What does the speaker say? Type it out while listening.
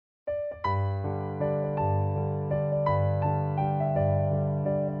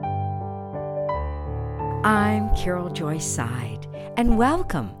I'm Carol Joyce Side, and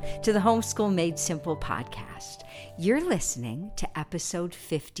welcome to the Homeschool Made Simple podcast. You're listening to episode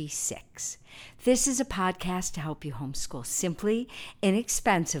 56. This is a podcast to help you homeschool simply,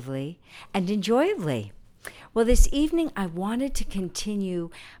 inexpensively, and enjoyably. Well, this evening I wanted to continue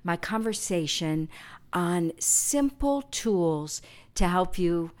my conversation on simple tools to help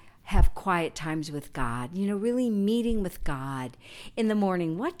you have quiet times with God, really meeting with God in the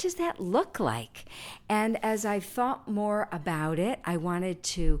morning. What does that look like? And as I thought more about it, I wanted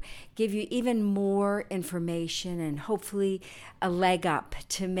to give you even more information and hopefully a leg up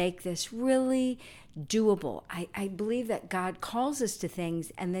to make this really doable. I believe that God calls us to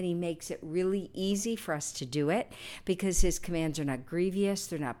things and then he makes it really easy for us to do it because his commands are not grievous,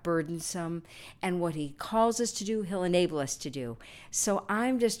 they're not burdensome, and what he calls us to do, he'll enable us to do. So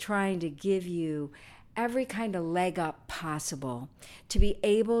I'm just trying to give you every kind of leg up possible to be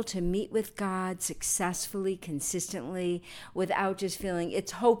able to meet with God successfully, consistently, without just feeling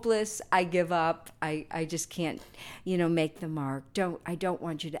it's hopeless, I give up, I just can't, make the mark. I don't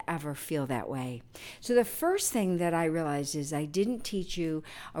want you to ever feel that way. So the first thing that I realized is I didn't teach you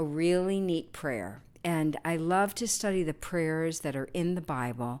a really neat prayer. And I love to study the prayers that are in the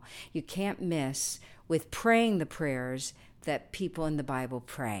Bible. You can't miss with praying the prayers that people in the Bible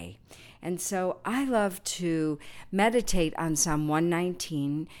pray. And so I love to meditate on Psalm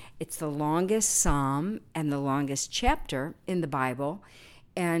 119. It's the longest psalm and the longest chapter in the Bible,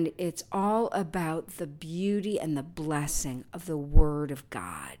 and it's all about the beauty and the blessing of the Word of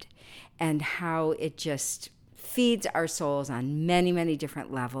God and how it just feeds our souls on many, many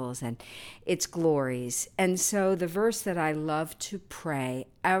different levels and its glories. And so the verse that I love to pray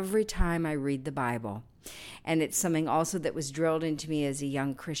every time I read the Bible, and it's something also that was drilled into me as a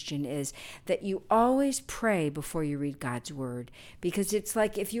young Christian, is that you always pray before you read God's Word. Because it's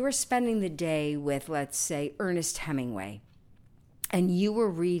like if you were spending the day with, let's say, Ernest Hemingway, and you were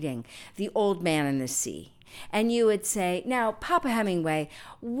reading The Old Man and the Sea, and you would say, now, Papa Hemingway,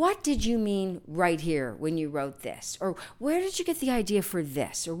 what did you mean right here when you wrote this? Or where did you get the idea for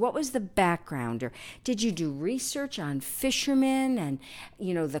this? Or what was the background? Or did you do research on fishermen and,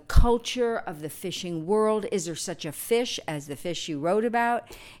 the culture of the fishing world? Is there such a fish as the fish you wrote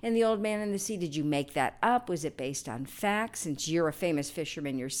about in The Old Man and the Sea? Did you make that up? Was it based on facts since you're a famous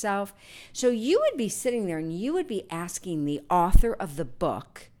fisherman yourself? So you would be sitting there and you would be asking the author of the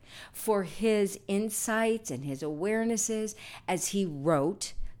book for his insights and his awarenesses as he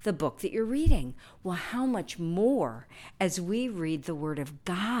wrote the book that you're reading. Well, how much more as we read the Word of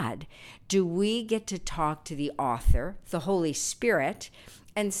God do we get to talk to the author, the Holy Spirit,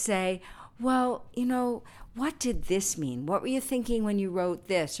 and say, well, what did this mean? What were you thinking when you wrote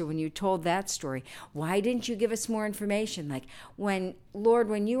this or when you told that story? Why didn't you give us more information? Like when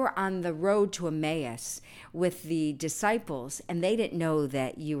you were on the road to Emmaus with the disciples and they didn't know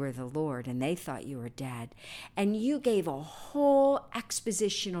that you were the Lord and they thought you were dead, and you gave a whole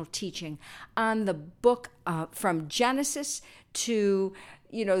expositional teaching on the book from Genesis to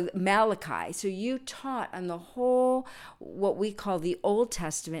Malachi. So you taught on the whole, what we call the Old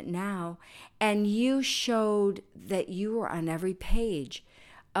Testament now, and you showed that you were on every page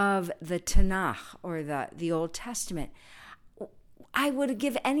of the Tanakh or the Old Testament. I would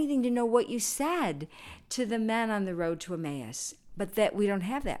give anything to know what you said to the men on the road to Emmaus, but that we don't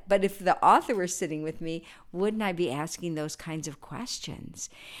have that. But if the author were sitting with me, wouldn't I be asking those kinds of questions?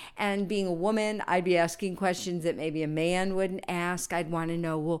 And being a woman, I'd be asking questions that maybe a man wouldn't ask. I'd want to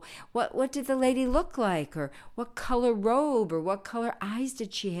know, well, what did the lady look like? Or what color robe? Or what color eyes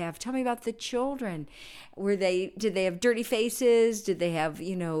did she have? Tell me about the children. Did they have dirty faces? Did they have,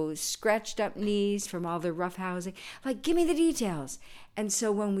 scratched up knees from all the roughhousing? Like, give me the details. And so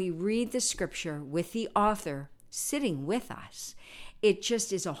when we read the scripture with the author sitting with us, it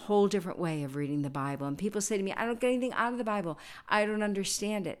just is a whole different way of reading the Bible. And people say to me, I don't get anything out of the Bible. I don't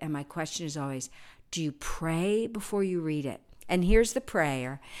understand it. And my question is always, do you pray before you read it? And here's the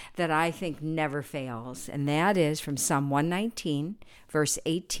prayer that I think never fails. And that is from Psalm 119, verse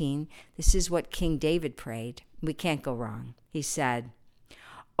 18. This is what King David prayed. We can't go wrong. He said,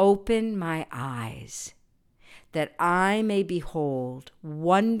 open my eyes that I may behold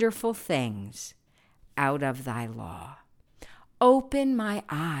wonderful things out of thy law. Open my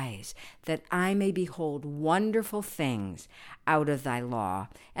eyes that I may behold wonderful things out of thy law.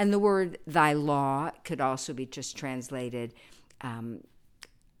 And the word thy law could also be just translated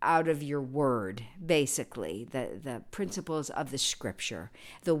out of your word, basically, the principles of the scripture,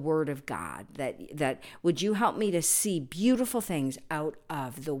 the word of God, that would you help me to see beautiful things out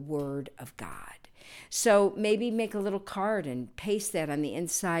of the word of God? So maybe make a little card and paste that on the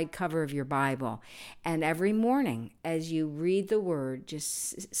inside cover of your Bible. And every morning as you read the word,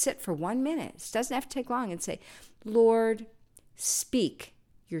 just sit for 1 minute. It doesn't have to take long, and say, Lord, speak,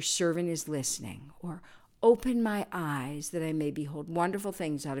 your servant is listening. Or open my eyes that I may behold wonderful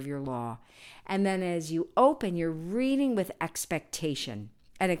things out of your law. And then as you open, you're reading with expectation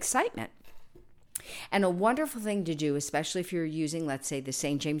and excitement. And a wonderful thing to do, especially if you're using, let's say, the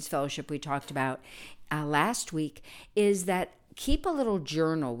St. James Fellowship we talked about last week, is that keep a little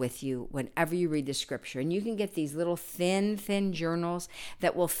journal with you whenever you read the scripture. And you can get these little thin journals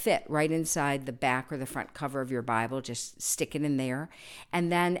that will fit right inside the back or the front cover of your Bible. Just stick it in there.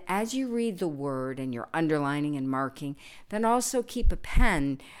 And then as you read the word and you're underlining and marking, then also keep a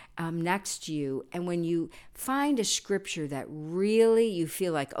pen next to you. And when you find a scripture that really you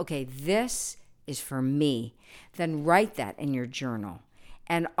feel like, okay, this is for me, then write that in your journal.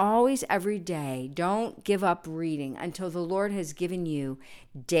 And always, every day, don't give up reading until the Lord has given you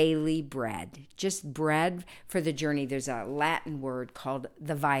daily bread. Just bread for the journey. There's a Latin word called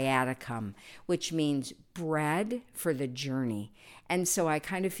the viaticum, which means bread for the journey. And so I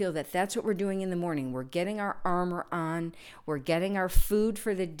kind of feel that that's what we're doing in the morning. We're getting our armor on, we're getting our food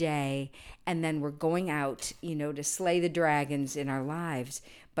for the day, and then we're going out, to slay the dragons in our lives.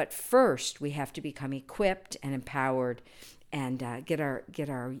 But first, we have to become equipped and empowered and get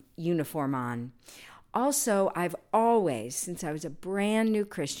our uniform on. Also, I've always, since I was a brand new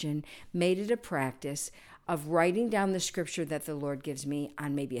Christian, made it a practice of writing down the scripture that the Lord gives me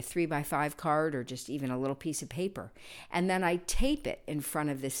on maybe a 3x5 card or just even a little piece of paper. And then I tape it in front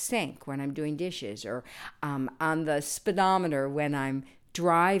of the sink when I'm doing dishes, or on the speedometer when I'm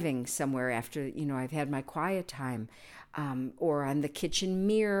driving somewhere after, I've had my quiet time. Or on the kitchen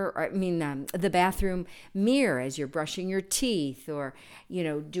mirror, the bathroom mirror as you're brushing your teeth, or,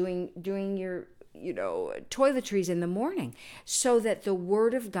 doing your, toiletries in the morning, so that the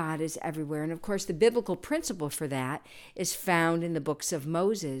Word of God is everywhere. And of course, the biblical principle for that is found in the books of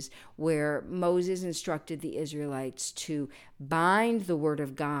Moses, where Moses instructed the Israelites to bind the Word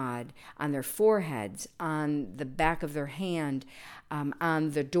of God on their foreheads, on the back of their hand,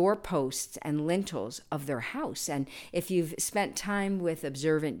 on the doorposts and lintels of their house. And if you've spent time with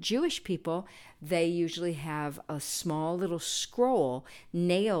observant Jewish people, they usually have a small little scroll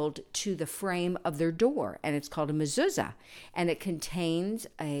nailed to the frame of their door, and it's called a mezuzah, and it contains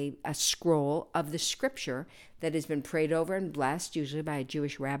a scroll of the scripture that has been prayed over and blessed, usually by a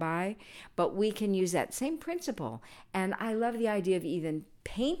Jewish rabbi. But we can use that same principle. And I love the idea of even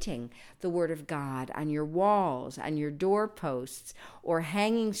painting the Word of God on your walls, on your doorposts, or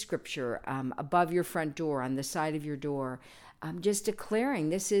hanging scripture above your front door, on the side of your door, just declaring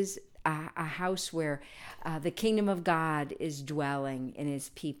this is a house where the kingdom of God is dwelling in his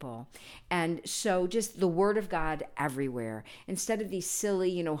people. And so just the Word of God everywhere. Instead of these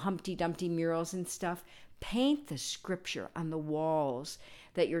silly, Humpty Dumpty murals and stuff, paint the scripture on the walls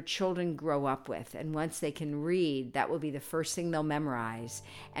that your children grow up with. And once they can read, that will be the first thing they'll memorize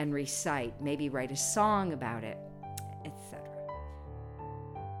and recite, maybe write a song about it, etc.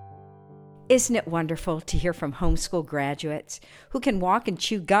 Isn't it wonderful to hear from homeschool graduates who can walk and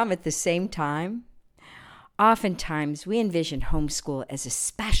chew gum at the same time? Oftentimes, we envision homeschool as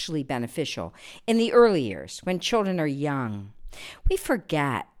especially beneficial in the early years when children are young. We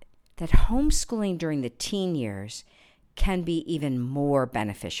forget that homeschooling during the teen years can be even more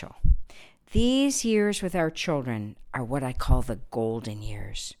beneficial. These years with our children are what I call the golden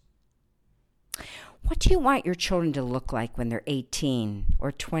years. What do you want your children to look like when they're 18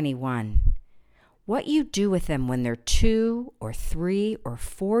 or 21? What you do with them when they're 2 or 3 or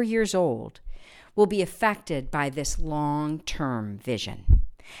 4 years old will be affected by this long-term vision.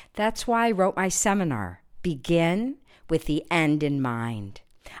 That's why I wrote my seminar, Begin with the End in Mind.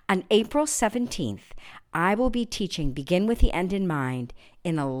 On April 17th, I will be teaching Begin with the End in Mind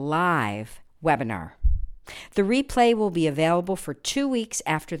in a live webinar. The replay will be available for 2 weeks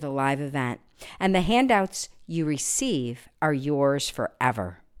after the live event, and the handouts you receive are yours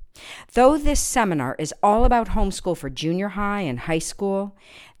forever. Though this seminar is all about homeschool for junior high and high school,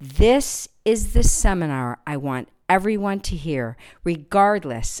 this is the seminar I want everyone to hear,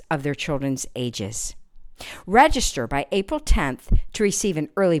 regardless of their children's ages. Register by April 10th to receive an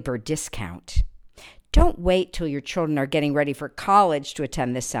early bird discount. Don't wait till your children are getting ready for college to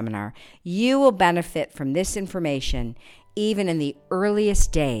attend this seminar. You will benefit from this information even in the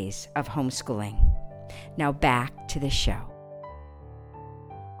earliest days of homeschooling. Now back to the show.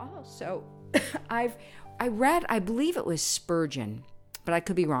 So I read, I believe it was Spurgeon, but I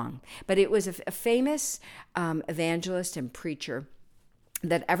could be wrong. But it was a famous evangelist and preacher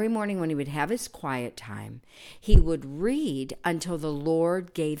that every morning when he would have his quiet time, he would read until the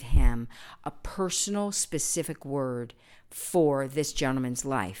Lord gave him a personal, specific word for this gentleman's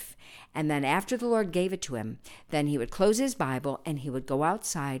life. And then after the Lord gave it to him, then he would close his Bible and he would go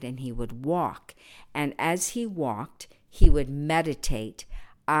outside and he would walk. And as he walked, he would meditate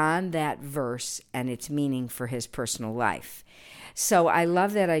on that verse and its meaning for his personal life. So I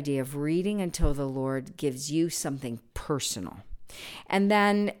love that idea of reading until the Lord gives you something personal. And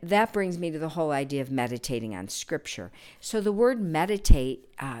then that brings me to the whole idea of meditating on Scripture. So the word meditate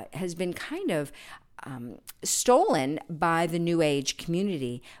has been kind of stolen by the New Age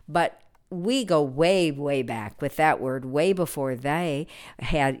community, but we go way, way back with that word, way before they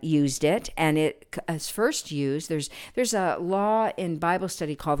had used it. And it was first used, there's a law in Bible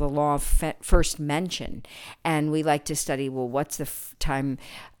study called the law of first mention. And we like to study, well, what's the time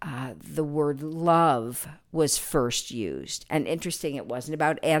the word love was first used? And interesting, it wasn't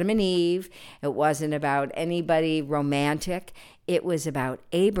about Adam and Eve. It wasn't about anybody romantic. It was about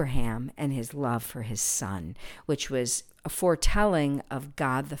Abraham and his love for his son, which was a foretelling of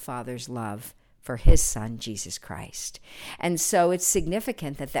God the Father's love for his son, Jesus Christ. And so it's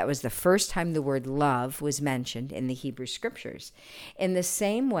significant that that was the first time the word love was mentioned in the Hebrew Scriptures. In the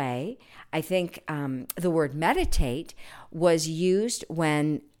same way, I think the word meditate was used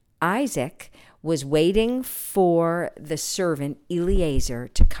when Isaac was waiting for the servant Eliezer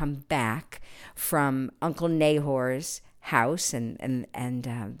to come back from Uncle Nahor's house and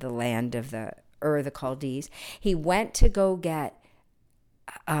the land of the Ur the Chaldees. He went to go get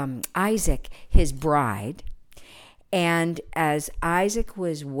Isaac, his bride. And as Isaac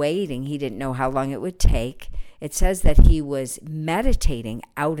was waiting, he didn't know how long it would take. It says that he was meditating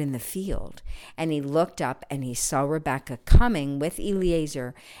out in the field. And he looked up and he saw Rebekah coming with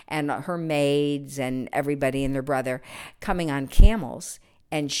Eliezer and her maids and everybody and their brother coming on camels.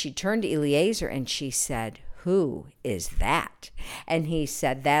 And she turned to Eliezer and she said, "Who is that?" And he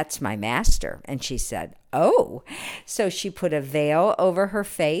said, "That's my master." And she said, "Oh." So she put a veil over her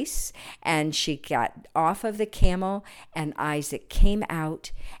face and she got off of the camel, and Isaac came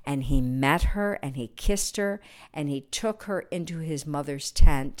out and he met her and he kissed her and he took her into his mother's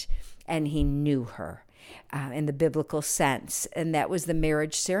tent and he knew her. In the biblical sense, and that was the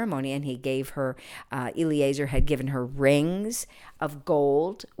marriage ceremony. And he gave her, Eliezer had given her rings of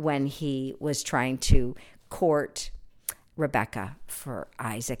gold when he was trying to court Rebekah for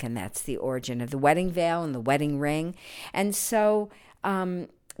Isaac, and that's the origin of the wedding veil and the wedding ring. And so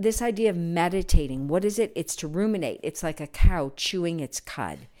this idea of meditating, what is it? It's to ruminate. It's like a cow chewing its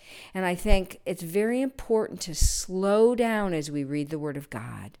cud. And I think it's very important to slow down as we read the Word of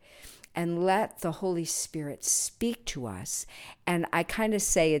God and let the Holy Spirit speak to us. And I kind of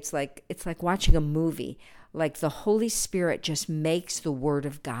say it's like watching a movie. Like the Holy Spirit just makes the Word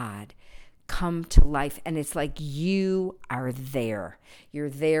of God come to life, and it's like you are there. You're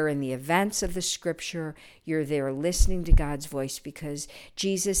there in the events of the Scripture. You're there listening to God's voice, because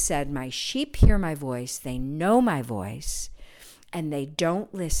Jesus said, "My sheep hear my voice, they know my voice, and they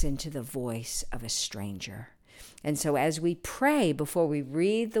don't listen to the voice of a stranger." And so as we pray before we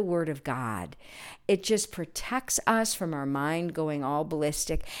read the Word of God, it just protects us from our mind going all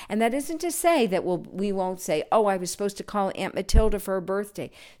ballistic. And that isn't to say that we won't say, "Oh, I was supposed to call Aunt Matilda for her birthday."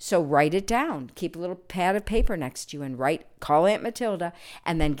 So write it down. Keep a little pad of paper next to you and call Aunt Matilda,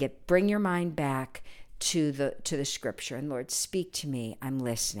 and then bring your mind back to the Scripture. And Lord, speak to me. I'm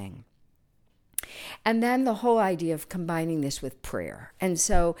listening. And then the whole idea of combining this with prayer. And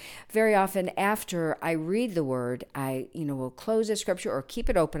so very often after I read the Word, I will close a Scripture or keep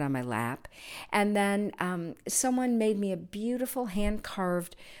it open on my lap. And then someone made me a beautiful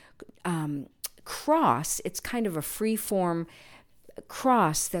hand-carved cross. It's kind of a free-form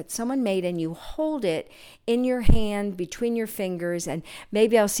cross that someone made, and you hold it in your hand between your fingers. And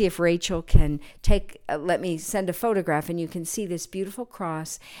maybe I'll see if Rachel can let me send a photograph, and you can see this beautiful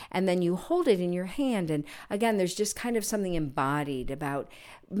cross, and then you hold it in your hand. And again, there's just kind of something embodied about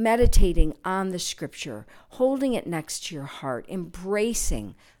meditating on the Scripture, holding it next to your heart,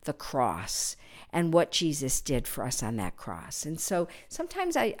 embracing the cross and what Jesus did for us on that cross. And so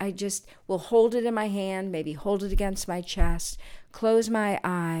sometimes I just will hold it in my hand, maybe hold it against my chest, close my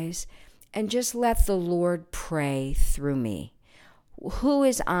eyes, and just let the Lord pray through me. Who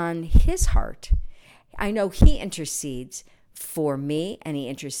is on his heart? I know he intercedes for me, and he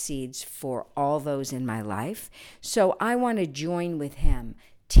intercedes for all those in my life. So I want to join with him.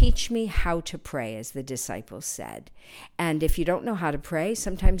 Teach me how to pray, as the disciples said. And if you don't know how to pray,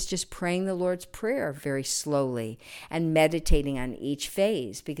 sometimes just praying the Lord's Prayer very slowly and meditating on each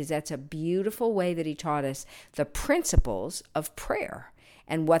phase, because that's a beautiful way that he taught us the principles of prayer.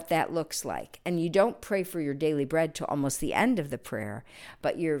 and what that looks like. And you don't pray for your daily bread till almost the end of the prayer,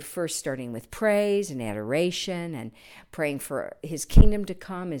 but you're first starting with praise and adoration and praying for his kingdom to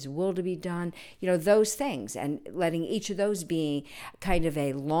come, his will to be done, those things, and letting each of those be kind of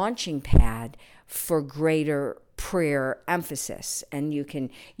a launching pad for greater prayer emphasis. And you can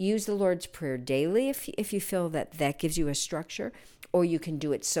use the Lord's Prayer daily if you feel that gives you a structure, or you can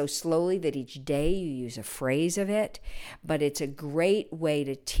do it so slowly that each day you use a phrase of it. But it's a great way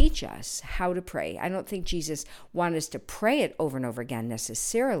to teach us how to pray. I don't think Jesus wanted us to pray it over and over again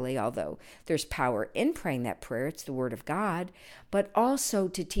necessarily, although there's power in praying that prayer. It's the Word of God, but also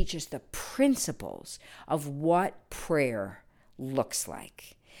to teach us the principles of what prayer looks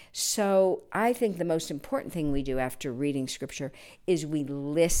like. So I think the most important thing we do after reading Scripture is we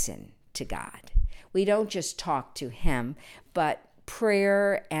listen to God. We don't just talk to him, but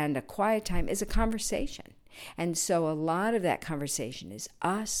prayer and a quiet time is a conversation. And so a lot of that conversation is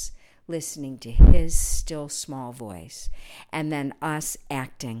us listening to his still small voice, and then us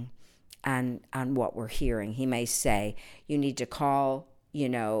acting on what we're hearing. He may say, you need to call,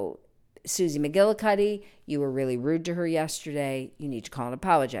 Susie McGillicuddy, you were really rude to her yesterday. You need to call and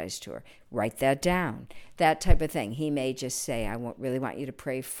apologize to her. Write that down. That type of thing. He may just say, I really want you to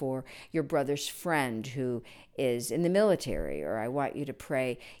pray for your brother's friend who is in the military, or I want you to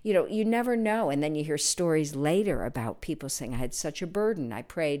pray. You never know. And then you hear stories later about people saying, I had such a burden. I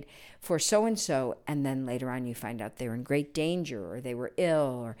prayed for so-and-so. And then later on you find out they were in great danger, or they were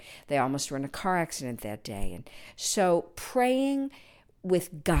ill, or they almost were in a car accident that day. And so praying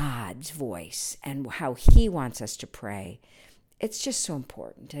with God's voice and how he wants us to pray, it's just so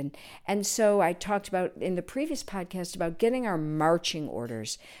important. And so I talked about in the previous podcast about getting our marching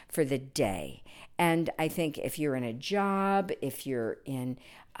orders for the day. And I think if you're in a job, if you're in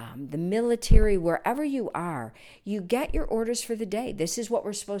the military, wherever you are, you get your orders for the day. This is what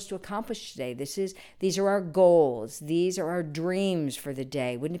we're supposed to accomplish today. These are our goals. These are our dreams for the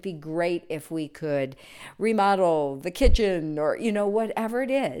day. Wouldn't it be great if we could remodel the kitchen, or whatever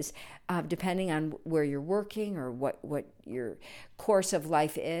it is, depending on where you're working or what your course of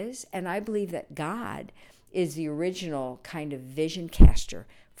life is. And I believe that God is the original kind of vision caster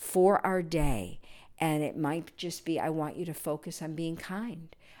for our day. And it might just be, I want you to focus on being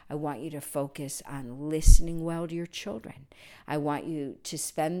kind. I want you to focus on listening well to your children. I want you to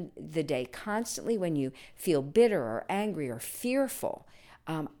spend the day constantly when you feel bitter or angry or fearful.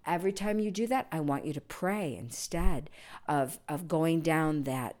 Every time you do that, I want you to pray instead of going down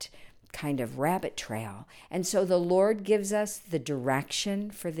that kind of rabbit trail. And so the Lord gives us the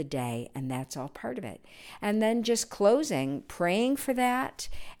direction for the day, and that's all part of it. And then just closing, praying for that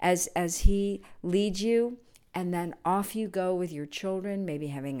as he leads you. And then off you go with your children, maybe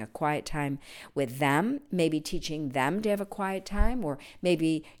having a quiet time with them, maybe teaching them to have a quiet time, or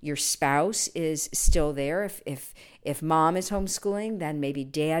maybe your spouse is still there. If mom is homeschooling, then maybe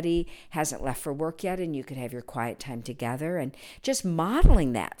daddy hasn't left for work yet, and you could have your quiet time together, and just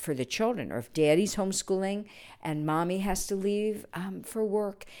modeling that for the children. Or if daddy's homeschooling and mommy has to leave for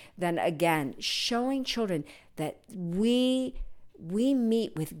work, then again, showing children that we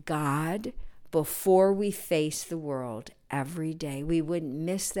meet with God before we face the world every day. We wouldn't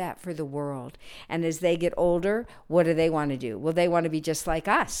miss that for the world. And as they get older, what do they want to do? Well, they want to be just like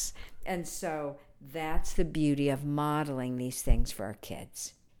us. And so that's the beauty of modeling these things for our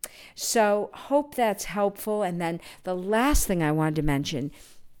kids. So hope that's helpful. And then the last thing I wanted to mention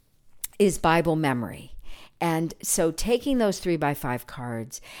is Bible memory. And so taking those 3x5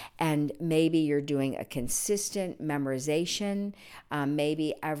 cards, and maybe you're doing a consistent memorization.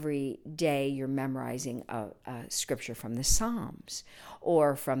 Maybe every day you're memorizing a scripture from the Psalms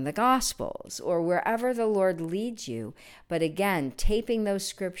or from the Gospels or wherever the Lord leads you. But again, taping those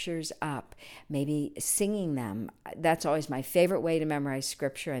scriptures up, maybe singing them. That's always my favorite way to memorize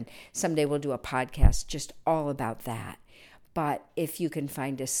scripture. And someday we'll do a podcast just all about that. But if you can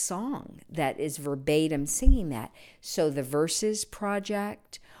find a song that is verbatim singing that, so the Verses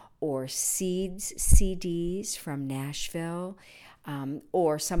Project or Seeds CDs from Nashville,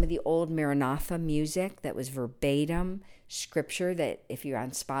 or some of the old Maranatha music that was verbatim scripture, that if you're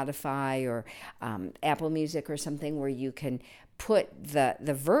on Spotify or Apple Music or something, where you can put the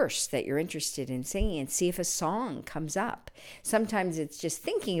verse that you're interested in singing and see if a song comes up. Sometimes it's just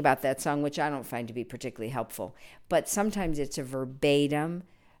thinking about that song, which I don't find to be particularly helpful, but sometimes it's a verbatim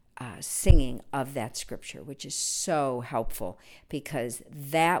singing of that scripture, which is so helpful, because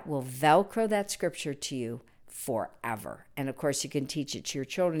that will Velcro that scripture to you forever. And of course, you can teach it to your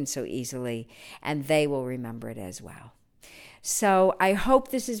children so easily, and they will remember it as well. So I hope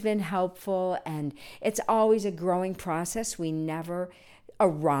this has been helpful, and it's always a growing process. We never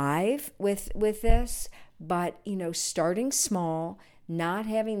arrive with this, but, starting small, not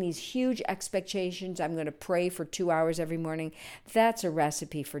having these huge expectations. I'm going to pray for 2 hours every morning. That's a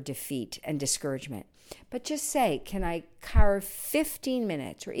recipe for defeat and discouragement. But just say, can I carve 15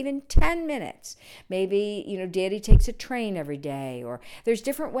 minutes or even 10 minutes? Maybe, Daddy takes a train every day, or there's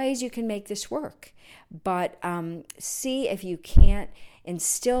different ways you can make this work. But see if you can't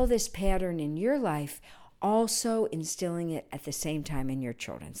instill this pattern in your life, also instilling it at the same time in your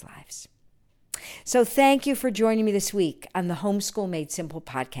children's lives. So thank you for joining me this week on the Homeschool Made Simple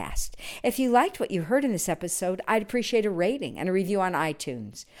podcast. If you liked what you heard in this episode, I'd appreciate a rating and a review on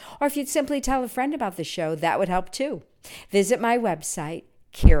iTunes. Or if you'd simply tell a friend about the show, that would help too. Visit my website,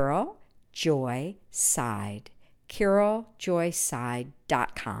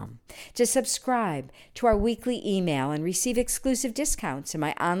 caroljoyside.com to subscribe to our weekly email and receive exclusive discounts in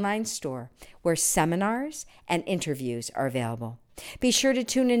my online store where seminars and interviews are available. Be sure to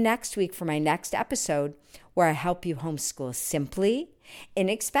tune in next week for my next episode where I help you homeschool simply,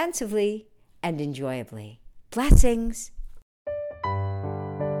 inexpensively, and enjoyably. Blessings.